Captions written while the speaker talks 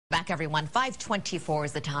Back, everyone. 5:24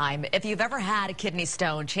 is the time. If you've ever had a kidney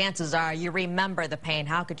stone, chances are you remember the pain.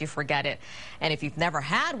 How could you forget it? And if you've never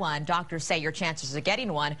had one, doctors say your chances of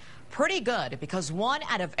getting one pretty good, because 1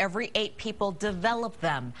 out of every 8 people develop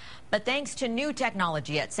them. But thanks to new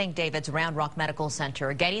technology at St. David's Round Rock Medical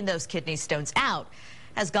Center, getting those kidney stones out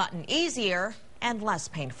has gotten easier and less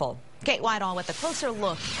painful. Kate Whitehall with a closer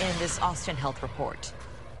look in this Austin Health Report.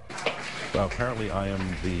 Well, apparently I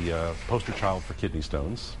am the poster child for kidney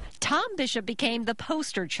stones. Tom Bishop became the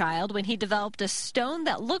poster child when he developed a stone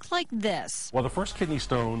that looked like this. Well, the first kidney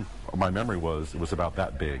stone, my memory was, it was about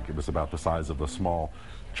that big. It was about the size of a small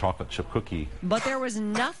chocolate chip cookie. But there was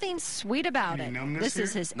nothing sweet about it. This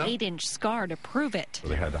is his 8-inch scar to prove it.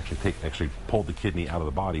 They had actually pulled the kidney out of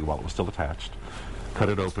the body while it was still attached, cut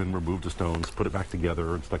it open, removed the stones, put it back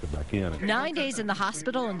together, and stuck it back in. 9 days in the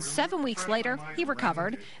hospital, and 7 weeks later, he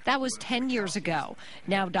recovered. That was 10 years ago.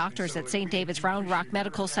 Now doctors at St. David's Round Rock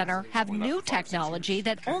Medical Center have new technology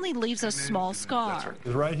that only leaves a small scar.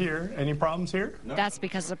 Right here. Any problems here? That's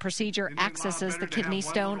because the procedure accesses the kidney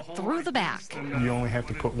stone through the back. You only have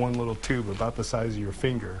to put one little tube about the size of your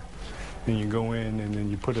finger. And you go in, and then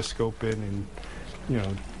you put a scope in,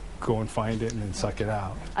 and, go and find it and then suck it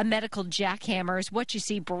out. A medical jackhammer is what you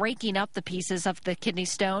see breaking up the pieces of the kidney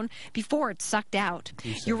stone before it's sucked out.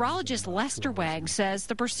 Urologist Lester Wang says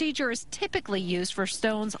the procedure is typically used for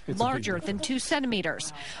stones larger than 2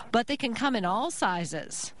 centimeters, but they can come in all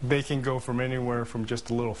sizes. They can go from anywhere from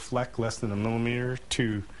just a little fleck less than a millimeter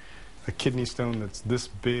to a kidney stone that's this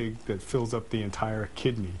big that fills up the entire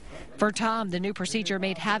kidney. For Tom, the new procedure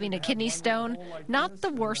made having a kidney stone not the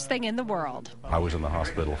worst thing in the world. I was in the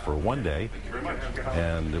hospital for 1 day,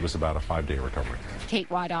 and it was about a 5-day recovery. Kate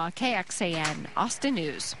Whitehall, KXAN, Austin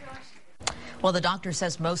News. Well, the doctor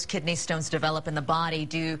says most kidney stones develop in the body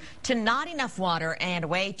due to not enough water and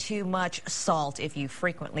way too much salt. If you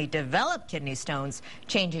frequently develop kidney stones,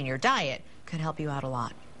 changing your diet could help you out a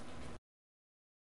lot.